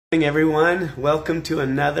Good morning, everyone. Welcome to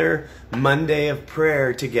another Monday of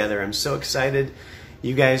prayer together. I'm so excited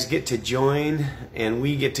you guys get to join and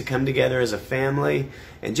we get to come together as a family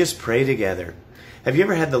and just pray together. Have you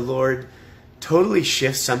ever had the Lord totally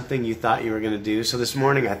shift something you thought you were going to do? So this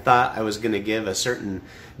morning I thought I was going to give a certain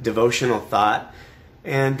devotional thought,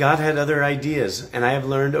 and God had other ideas, and I have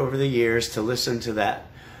learned over the years to listen to that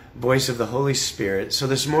voice of the Holy Spirit. So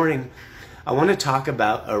this morning I want to talk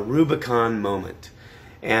about a Rubicon moment.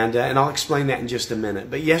 And I'll explain that in just a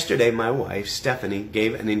minute. But yesterday, my wife, Stephanie,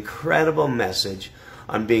 gave an incredible message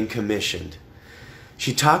on being commissioned.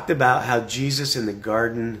 She talked about how Jesus in the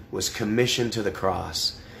garden was commissioned to the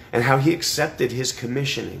cross and how he accepted his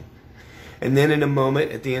commissioning. And then in a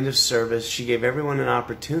moment at the end of service, she gave everyone an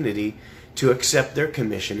opportunity to accept their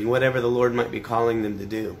commissioning, whatever the Lord might be calling them to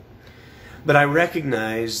do. But I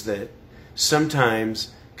recognize that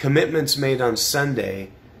sometimes commitments made on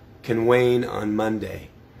Sunday can wane on Monday.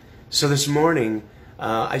 So this morning,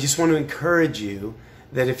 I just want to encourage you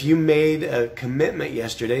that if you made a commitment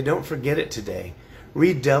yesterday, don't forget it today.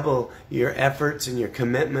 Redouble your efforts and your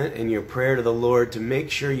commitment and your prayer to the Lord to make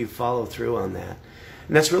sure you follow through on that.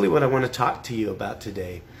 And that's really what I want to talk to you about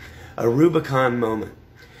today, a Rubicon moment.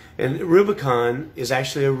 And Rubicon is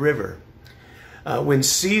actually a river. When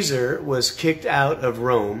Caesar was kicked out of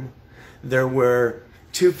Rome, there were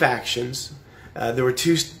two factions. There were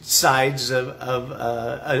two sides of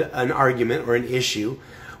an argument or an issue.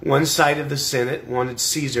 One side of the Senate wanted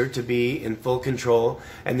Caesar to be in full control,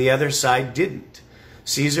 and the other side didn't.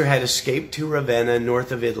 Caesar had escaped to Ravenna,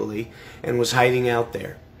 north of Italy, and was hiding out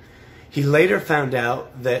there. He later found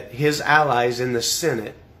out that his allies in the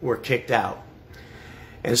Senate were kicked out.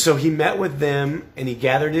 And so he met with them, and he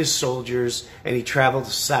gathered his soldiers, and he traveled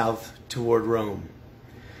south toward Rome.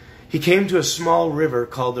 He came to a small river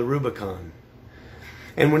called the Rubicon.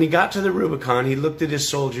 And when he got to the Rubicon, he looked at his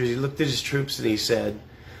soldiers, he looked at his troops, and he said,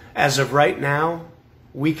 as of right now,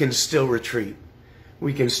 we can still retreat.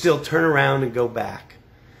 We can still turn around and go back.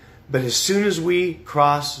 But as soon as we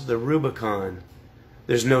cross the Rubicon,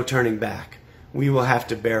 there's no turning back. We will have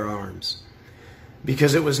to bear arms.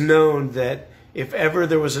 Because it was known that if ever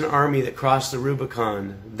there was an army that crossed the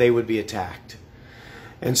Rubicon, they would be attacked.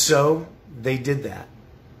 And so they did that.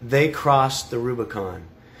 They crossed the Rubicon.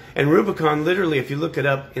 And Rubicon, literally, if you look it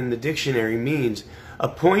up in the dictionary, means a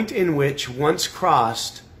point in which, once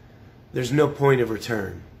crossed, there's no point of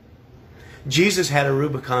return. Jesus had a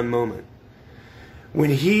Rubicon moment. When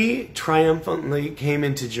he triumphantly came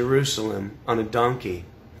into Jerusalem on a donkey,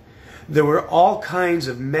 there were all kinds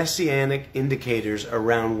of messianic indicators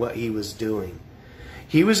around what he was doing.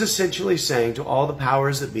 He was essentially saying to all the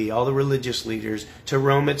powers that be, all the religious leaders, to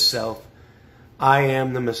Rome itself, I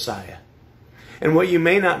am the Messiah. And what you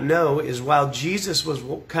may not know is while Jesus was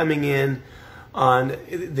coming in on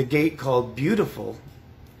the gate called Beautiful,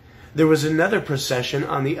 there was another procession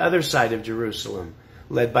on the other side of Jerusalem,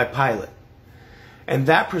 led by Pilate. And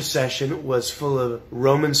that procession was full of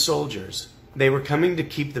Roman soldiers. They were coming to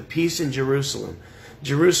keep the peace in Jerusalem.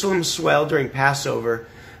 Jerusalem swelled during Passover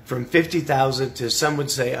from 50,000 to, some would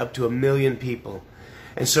say, up to 1 million people.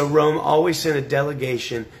 And so Rome always sent a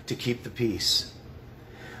delegation to keep the peace.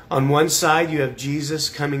 On one side, you have Jesus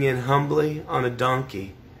coming in humbly on a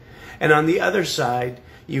donkey. And on the other side,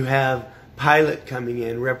 you have Pilate coming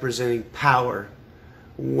in representing power,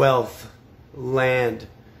 wealth, land,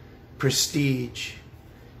 prestige.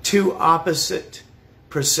 Two opposite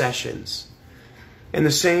processions. And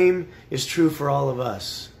the same is true for all of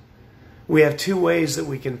us. We have two ways that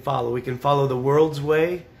we can follow. We can follow the world's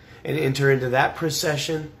way and enter into that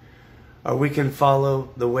procession, or we can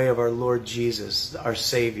follow the way of our Lord Jesus, our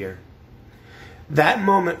Savior. That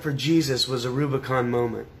moment for Jesus was a Rubicon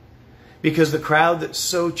moment, because the crowd that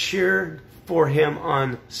so cheered for him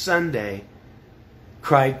on Sunday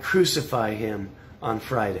cried, crucify him, on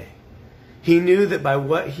Friday. He knew that by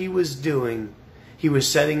what he was doing, he was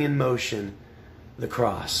setting in motion the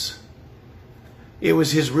cross. It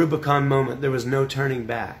was his Rubicon moment. There was no turning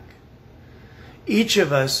back. Each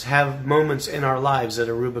of us have moments in our lives that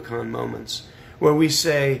are Rubicon moments where we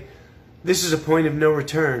say, this is a point of no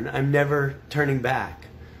return. I'm never turning back.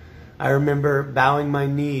 I remember bowing my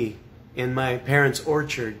knee in my parents'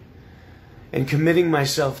 orchard and committing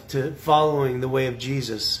myself to following the way of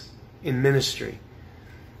Jesus in ministry.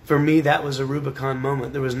 For me, that was a Rubicon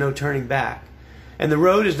moment. There was no turning back. And the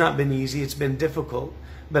road has not been easy. It's been difficult,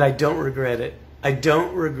 but I don't regret it. I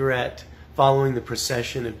don't regret following the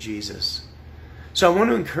procession of Jesus. So I want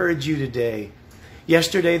to encourage you today.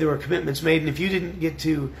 Yesterday there were commitments made, and if you didn't get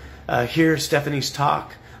to hear Stephanie's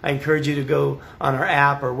talk, I encourage you to go on our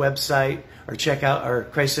app or website or check out our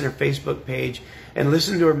Christ Center Facebook page and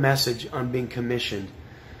listen to our message on being commissioned.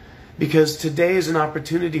 Because today is an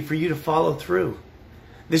opportunity for you to follow through.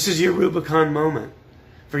 This is your Rubicon moment.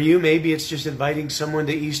 For you, maybe it's just inviting someone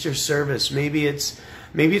to Easter service. Maybe it's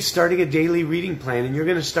starting a daily reading plan, and you're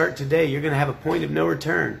going to start today. You're going to have a point of no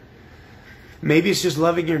return. Maybe it's just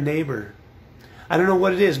loving your neighbor. I don't know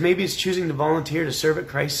what it is. Maybe it's choosing to volunteer to serve at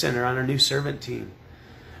Christ Center on our new servant team.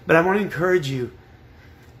 But I want to encourage you,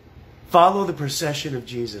 follow the procession of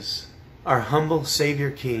Jesus, our humble Savior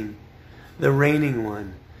King, the reigning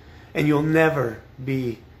one, and you'll never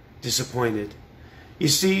be disappointed. You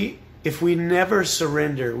see, if we never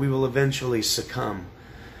surrender, we will eventually succumb.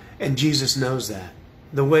 And Jesus knows that.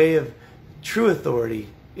 The way of true authority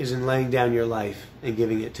is in laying down your life and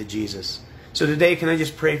giving it to Jesus. So today, can I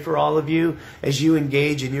just pray for all of you as you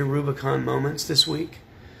engage in your Rubicon moments this week?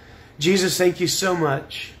 Jesus, thank you so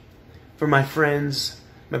much for my friends,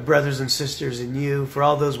 my brothers and sisters, and you, for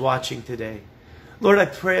all those watching today. Lord, I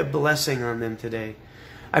pray a blessing on them today.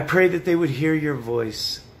 I pray that they would hear your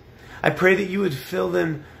voice. I pray that you would fill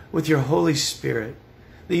them with your Holy Spirit,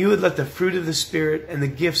 that you would let the fruit of the Spirit and the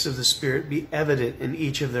gifts of the Spirit be evident in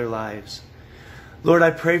each of their lives. Lord,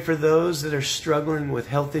 I pray for those that are struggling with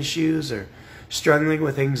health issues or struggling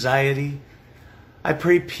with anxiety. I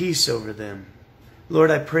pray peace over them.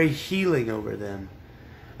 Lord, I pray healing over them.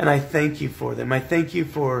 And I thank you for them. I thank you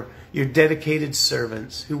for your dedicated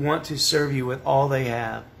servants who want to serve you with all they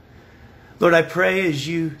have. Lord, I pray as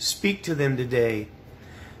you speak to them today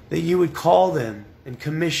that you would call them and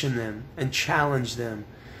commission them and challenge them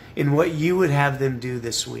in what you would have them do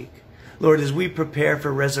this week. Lord, as we prepare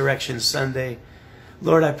for Resurrection Sunday,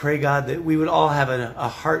 Lord, I pray, God, that we would all have a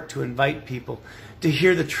heart to invite people to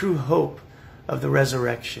hear the true hope of the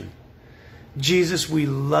resurrection. Jesus, we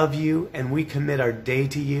love you and we commit our day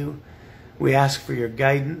to you. We ask for your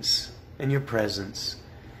guidance and your presence.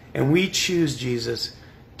 And we choose, Jesus,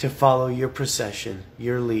 to follow your procession,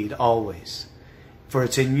 your lead always. For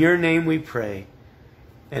it's in your name we pray.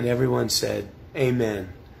 And everyone said,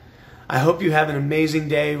 amen. I hope you have an amazing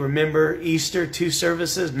day. Remember, Easter, 2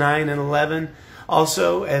 services, 9 and 11.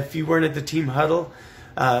 Also, if you weren't at the team huddle,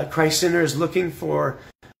 Christ Center is looking for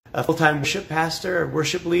a full-time worship pastor or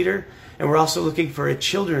worship leader. And we're also looking for a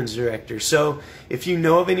children's director. So if you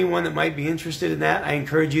know of anyone that might be interested in that, I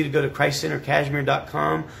encourage you to go to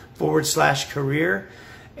christcentercashmere.com/career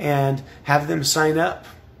and have them sign up.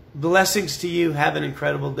 Blessings to you. Have an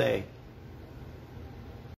incredible day.